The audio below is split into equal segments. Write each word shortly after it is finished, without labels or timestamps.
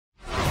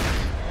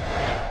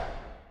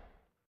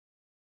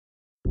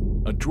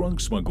A drunk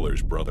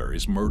smuggler's brother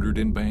is murdered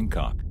in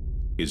Bangkok.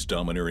 His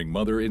domineering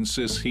mother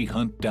insists he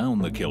hunt down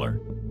the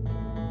killer.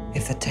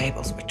 If the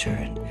tables were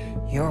turned,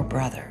 your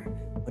brother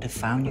would have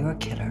found your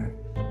killer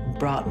and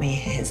brought me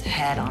his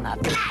head on a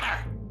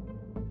platter.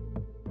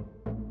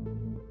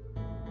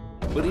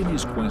 But in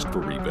his quest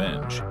for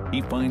revenge,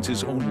 he finds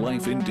his own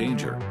life in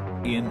danger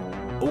in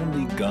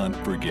Only God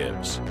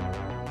Forgives.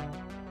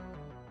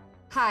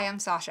 Hi, I'm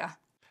Sasha.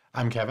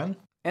 I'm Kevin.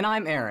 And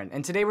I'm Aaron,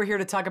 and today we're here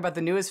to talk about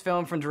the newest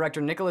film from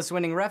director Nicolas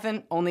winning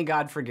Refn, Only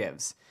God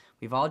Forgives.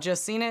 We've all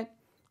just seen it.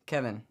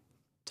 Kevin,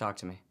 talk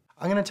to me.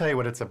 I'm gonna tell you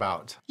what it's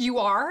about. You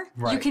are?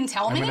 Right. You can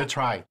tell me? I'm gonna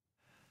try.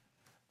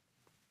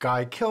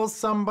 Guy kills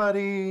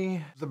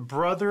somebody, the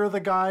brother of the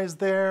guy's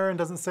there and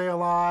doesn't say a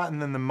lot, and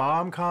then the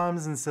mom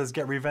comes and says,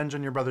 get revenge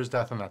on your brother's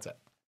death, and that's it.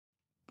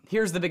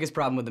 Here's the biggest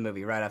problem with the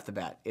movie right off the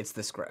bat. It's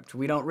the script.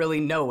 We don't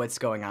really know what's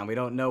going on. We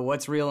don't know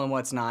what's real and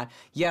what's not.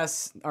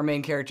 Yes, our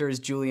main character is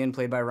Julian,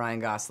 played by Ryan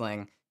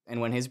Gosling,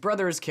 and when his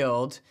brother is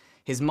killed,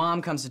 his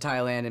mom comes to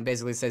Thailand and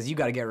basically says, you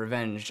gotta get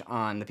revenge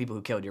on the people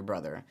who killed your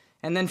brother.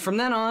 And then from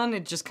then on,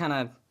 it just kind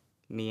of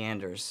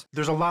meanders.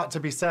 There's a lot to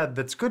be said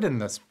that's good in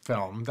this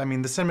film. I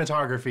mean, the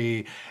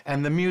cinematography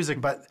and the music,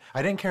 but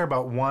I didn't care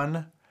about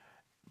one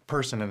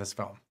person in this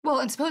film. Well,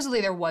 and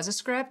supposedly there was a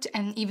script,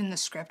 and even the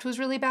script was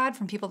really bad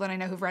from people that I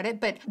know who've read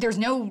it, but there's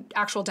no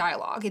actual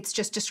dialogue. It's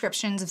just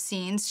descriptions of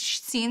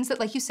scenes that,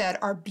 like you said,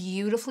 are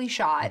beautifully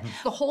shot.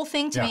 The whole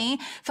thing to me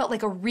felt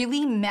like a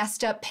really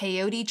messed up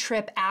peyote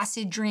trip,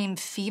 acid dream,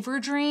 fever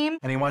dream.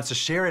 And he wants to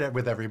share it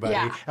with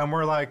everybody, and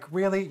we're like,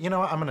 really? You know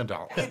what, I'm an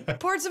adult.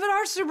 Parts of it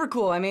are super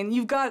cool. I mean,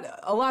 you've got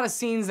a lot of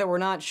scenes that we're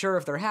not sure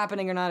if they're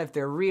happening or not, if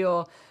they're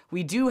real.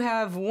 We do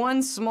have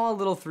one small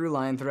little through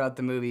line throughout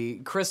the movie.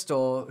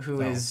 Crystal, who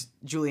is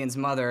Julian's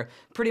mother,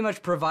 pretty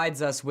much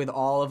provides us with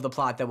all of the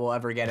plot that we'll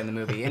ever get in the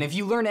movie. And if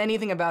you learn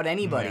anything about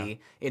anybody,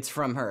 it's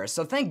from her.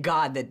 So thank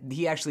God that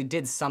he actually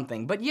did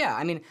something. But yeah,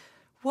 I mean,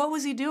 what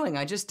was he doing?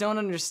 I just don't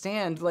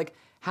understand, like,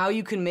 how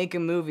you can make a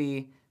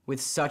movie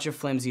with such a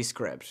flimsy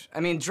script.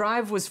 I mean,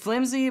 Drive was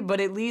flimsy, but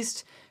at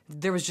least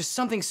there was just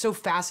something so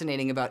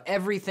fascinating about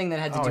everything that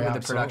had to do with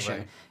the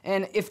production.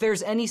 And if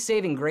there's any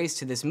saving grace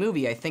to this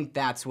movie, I think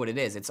that's what it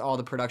is. It's all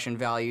the production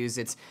values,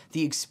 it's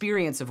the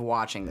experience of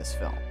watching this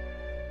film.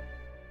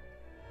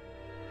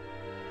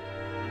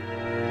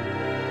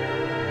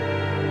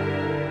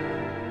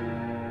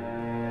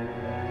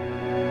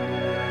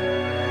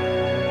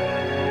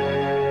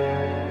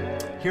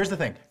 Here's the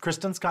thing,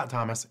 Kristin Scott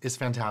Thomas is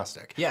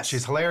fantastic. Yes.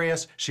 She's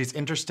hilarious, she's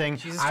interesting.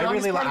 She's I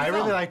really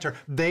liked her.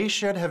 They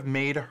should have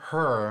made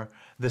her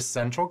the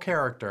central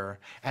character,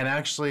 and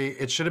actually,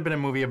 it should have been a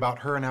movie about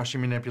her and how she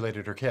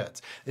manipulated her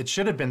kids. It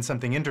should have been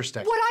something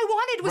interesting. What I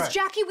wanted was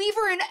Jackie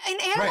Weaver in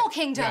Animal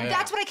Kingdom. Yeah, yeah.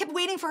 That's what I kept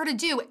waiting for her to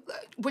do.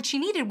 What she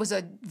needed was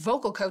a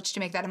vocal coach to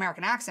make that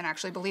American accent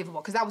actually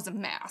believable, because that was a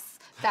mess.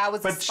 That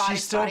was But she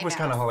still was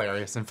kind of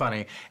hilarious and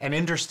funny and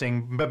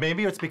interesting, but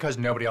maybe it's because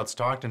nobody else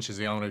talked and she's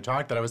the only one who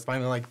talked that I was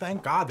finally like,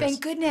 thank God there's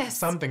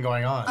something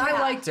going on. I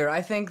liked her.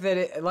 I think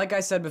that, like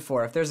I said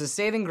before, if there's a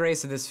saving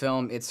grace of this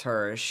film, it's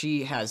her.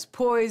 She has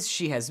poise,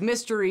 she has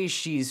mystery,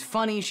 she's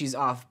funny, she's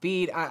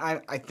offbeat.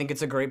 I think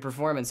it's a great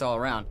performance all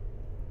around.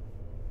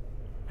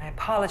 I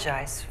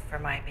apologize for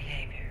my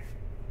behavior.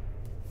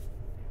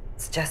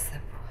 It's just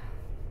that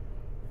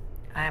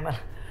I'm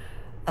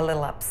a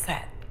little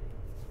upset.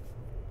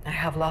 I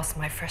have lost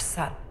my first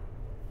son.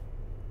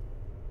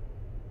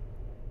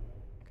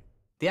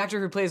 The actor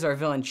who plays our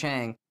villain,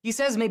 Chang, he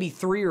says maybe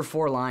 3 or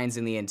 4 lines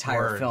in the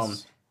entire film.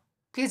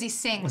 Because he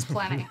sings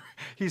plenty.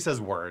 He says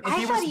words.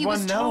 I thought he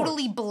was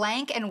totally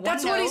blank and one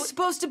That's what he's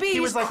supposed to be. He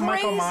was like crazy.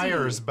 Michael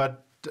Myers,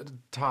 but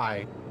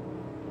Thai.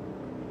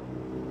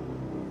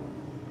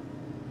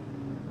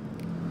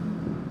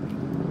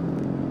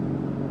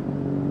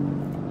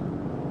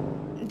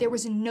 There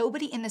was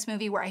nobody in this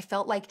movie where I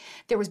felt like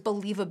there was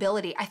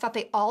believability. I thought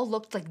they all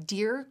looked like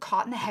deer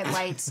caught in the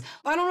headlights.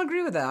 I don't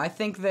agree with that. I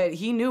think that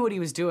he knew what he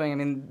was doing. I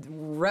mean,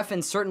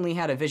 Refn certainly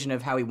had a vision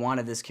of how he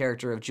wanted this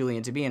character of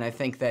Julian to be, and I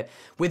think that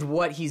with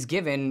what he's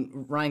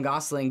given, Ryan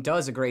Gosling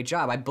does a great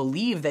job. I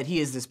believe that he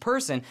is this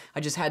person.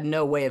 I just had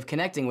no way of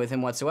connecting with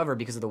him whatsoever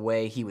because of the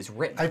way he was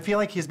written. I feel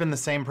like he's been the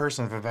same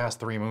person for the past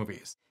 3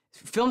 movies.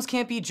 Films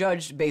can't be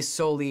judged based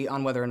solely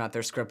on whether or not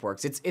their script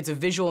works. It's a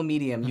visual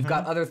medium. You've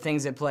got other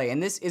things at play,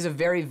 and this is a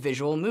very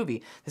visual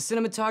movie. The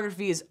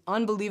cinematography is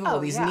unbelievable.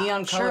 These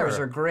neon colors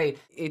are great.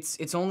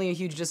 It's only a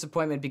huge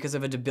disappointment because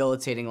of a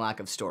debilitating lack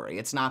of story.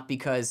 It's not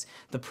because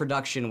the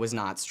production was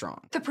not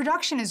strong. The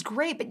production is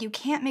great, but you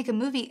can't make a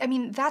movie. I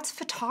mean, that's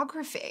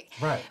photography.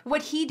 Right.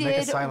 What he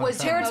did was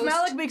Terrence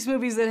Malick makes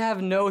movies that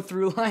have no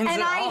through lines and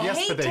at all. I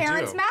hate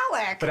Terrence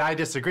Malick. But I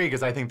disagree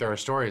because I think there are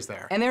stories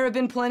there. And there have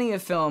been plenty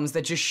of films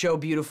that just show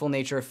beautiful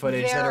nature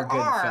footage that are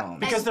good films.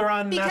 Because they're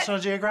on National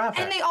Geographic.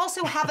 And they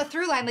also have a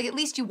through line. Like, at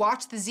least you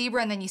watch the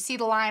zebra and then you see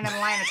the lion and the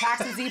lion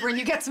attacks the zebra and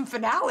you get some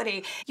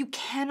finality. You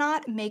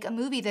cannot make a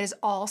movie that is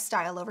all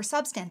style over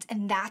substance,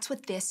 and that's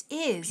what this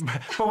is.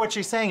 But what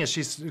she's saying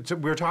is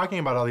we're talking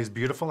about all these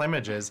beautiful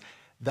images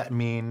that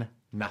mean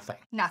nothing.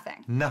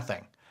 Nothing.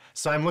 Nothing.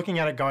 So I'm looking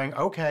at it going,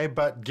 okay,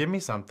 but give me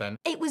something.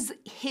 It was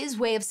his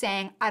way of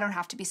saying, I don't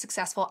have to be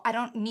successful. I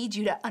don't need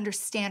you to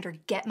understand or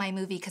get my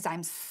movie because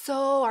I'm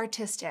so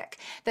artistic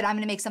that I'm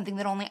gonna make something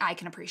that only I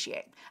can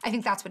appreciate. I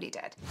think that's what he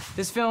did.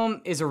 This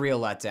film is a real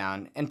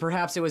letdown, and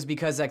perhaps it was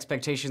because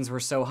expectations were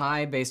so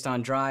high based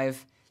on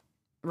Drive.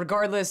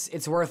 Regardless,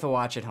 it's worth a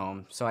watch at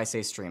home, so I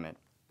say stream it.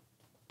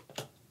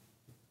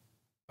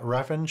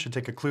 Refn should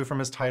take a clue from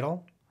his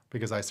title,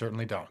 because I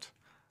certainly don't.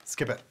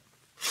 Skip it.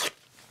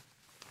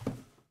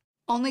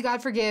 Only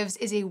God Forgives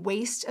is a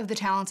waste of the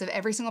talents of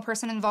every single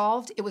person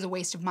involved. It was a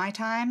waste of my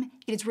time.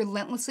 It is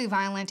relentlessly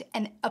violent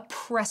and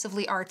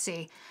oppressively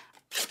artsy.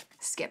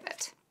 Skip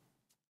it.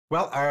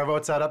 Well, our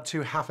votes add up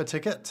to half a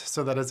ticket,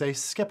 so that is a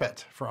skip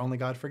it for Only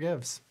God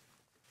Forgives.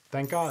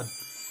 Thank God.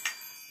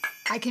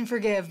 I can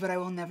forgive, but I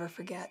will never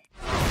forget.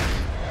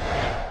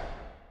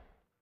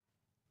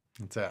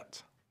 That's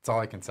it. That's all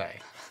I can say.